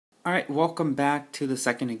Alright, welcome back to the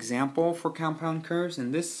second example for compound curves.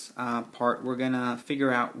 In this part, we're going to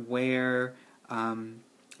figure out where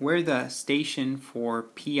the station for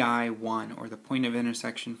PI1, or the point of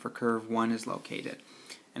intersection for curve 1, is located.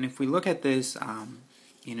 And if we look at this,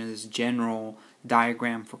 this general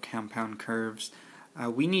diagram for compound curves,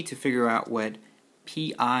 we need to figure out what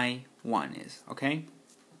PI1 is, okay?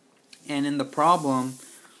 And in the problem,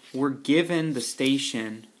 we're given the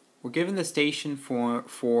station. We're given the station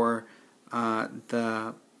for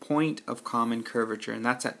the point of common curvature, and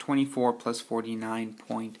that's at 24 plus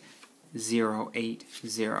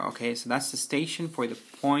 49.080. Okay, so that's the station for the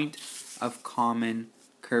point of common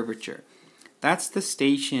curvature. That's the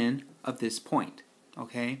station of this point.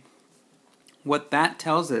 Okay, what that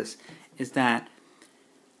tells us is that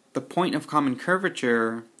the point of common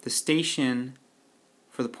curvature, the station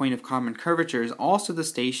for the point of common curvature, is also the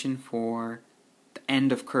station for the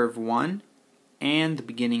end of curve 1 and the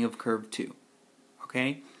beginning of curve 2.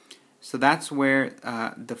 Okay? So that's where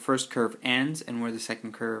the first curve ends and where the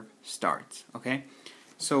second curve starts. Okay?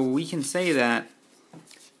 So we can say that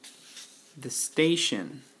the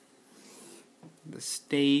station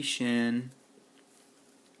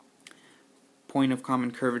point of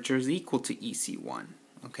common curvature is equal to EC1.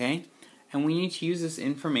 Okay? And we need to use this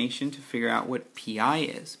information to figure out what PI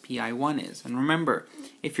is, PI1 is. And remember,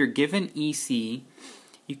 if you're given EC,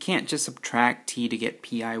 you can't just subtract T to get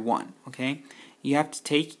PI1, okay? You have to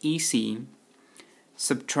take EC,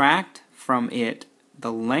 subtract from it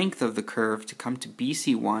the length of the curve to come to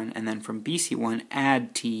BC1, and then from BC1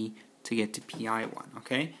 add T to get to PI1,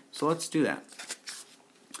 okay? So let's do that.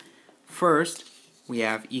 First, we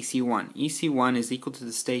have EC1. EC1 is equal to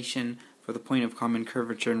the station for the point of common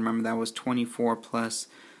curvature. Remember, that was 24 plus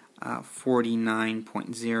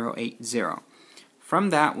 49.080.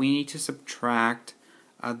 From that, we need to subtract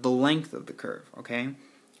the length of the curve, okay?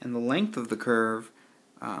 And the length of the curve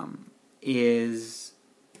is,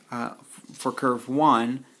 for curve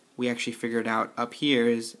 1, we actually figured out up here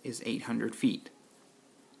is 800 feet.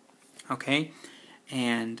 Okay?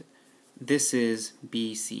 And this is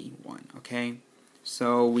BC1, okay?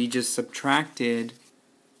 So we just subtracted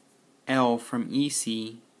L from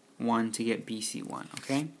EC1 to get BC1,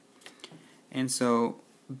 okay? And so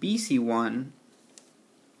BC1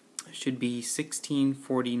 should be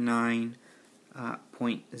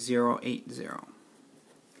 1649.080.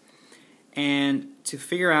 And to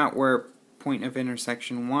figure out where point of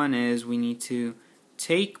intersection 1 is, we need to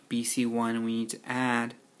take BC1 and we need to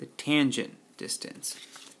add the tangent distance.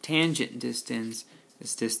 The tangent distance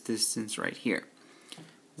is this distance right here.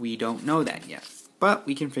 We don't know that yet, but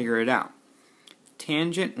we can figure it out.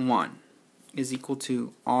 Tangent 1 is equal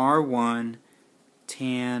to R1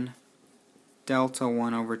 tan delta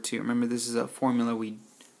 1 over 2. Remember, this is a formula we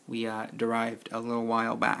derived a little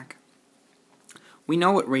while back. We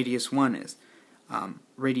know what radius 1 is.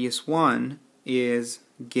 Radius 1 is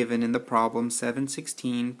given in the problem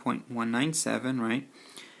 716.197, right?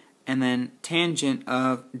 And then tangent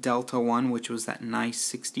of delta 1, which was that nice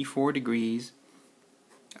 64 degrees,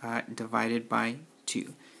 divided by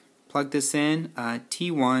 2. Plug this in,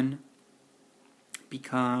 T1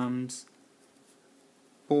 becomes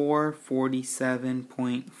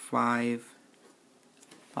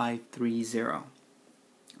 447.530.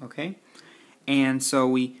 Okay? And so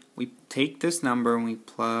we take this number and we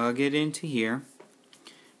plug it into here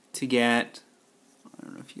to get, I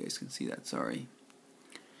don't know if you guys can see that, sorry.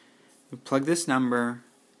 We plug this number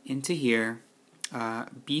into here.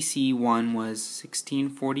 BC1 was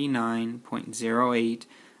 1649.08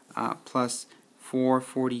 plus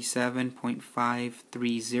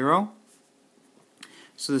 447.530.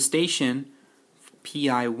 So the station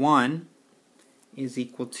PI1 is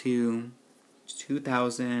equal to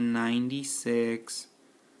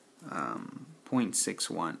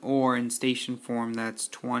 2096.61, or in station form that's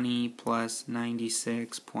 20 plus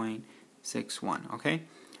 96.61. Okay,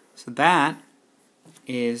 so that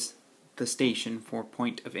is the station for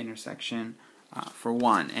point of intersection for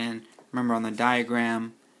 1. And remember, on the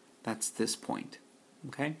diagram, that's this point.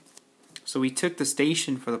 Okay, so we took the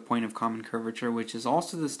station for the point of common curvature, which is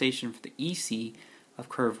also the station for the EC of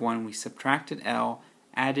curve 1. We subtracted L,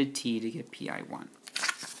 added T to get PI1.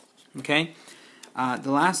 Okay,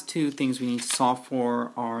 the last two things we need to solve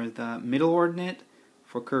for are the middle ordinate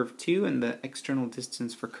for curve 2 and the external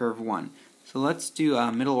distance for curve 1. So let's do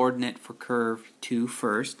a middle ordinate for curve 2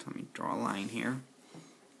 first. Let me draw a line here.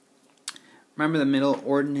 Remember, the middle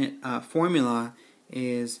ordinate formula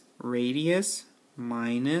is radius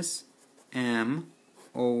minus m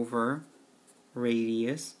over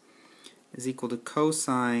radius is equal to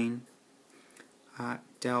cosine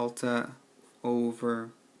delta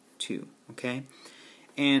over 2, okay?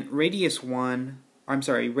 And radius 2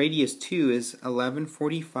 is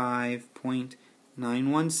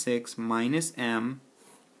 1145.916 minus m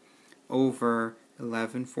over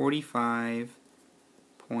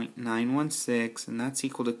 1145.916, and that's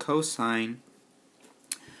equal to cosine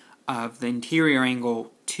of the interior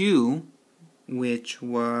angle 2, which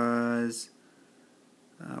was,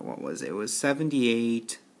 what was it? It was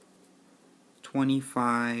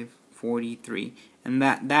 78.2543, and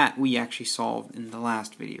that we actually solved in the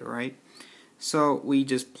last video, right? So we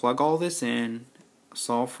just plug all this in,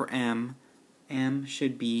 solve for m. M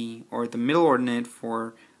should be, or the middle ordinate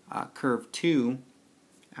for curve 2,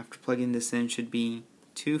 after plugging this in, should be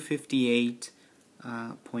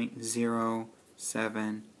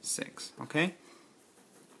 258.076, okay?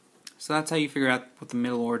 So that's how you figure out what the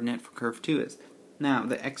middle ordinate for curve 2 is. Now,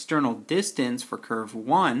 the external distance for curve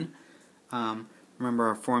 1, remember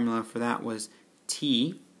our formula for that was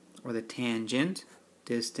t, or the tangent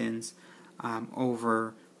distance,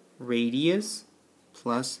 over radius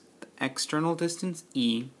plus the external distance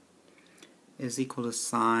e is equal to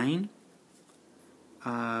sine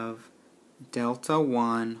of delta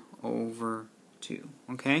 1 over 2.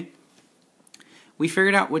 Okay? We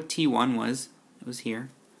figured out what T1 was. It was here.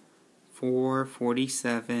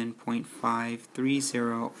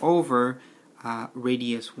 447.530 over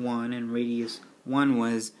radius 1, and radius 1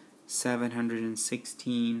 was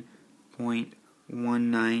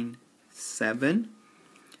 716.197.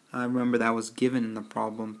 Remember that was given in the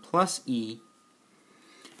problem. Plus E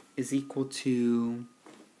is equal to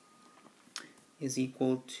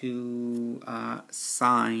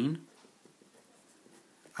sine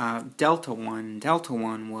delta 1. Delta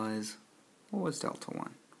 1 was, what was delta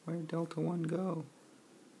 1? Where did delta 1 go?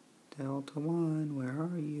 Delta 1, where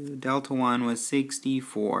are you? Delta 1 was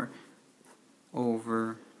 64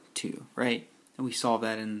 over 2, right? And we solved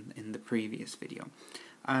that in the previous video.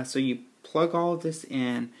 So you plug all of this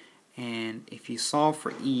in, and if you solve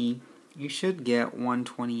for E, you should get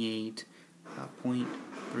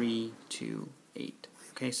 128.328.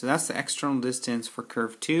 Okay, so that's the external distance for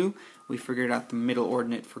curve 2. We figured out the middle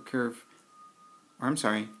ordinate for curve, or I'm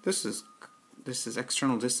sorry, this is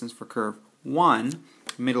external distance for curve 1,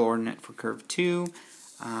 middle ordinate for curve 2,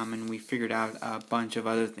 and we figured out a bunch of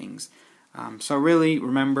other things. So really,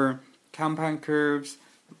 remember, compound curves,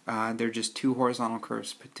 they're just two horizontal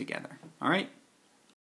curves put together. Alright?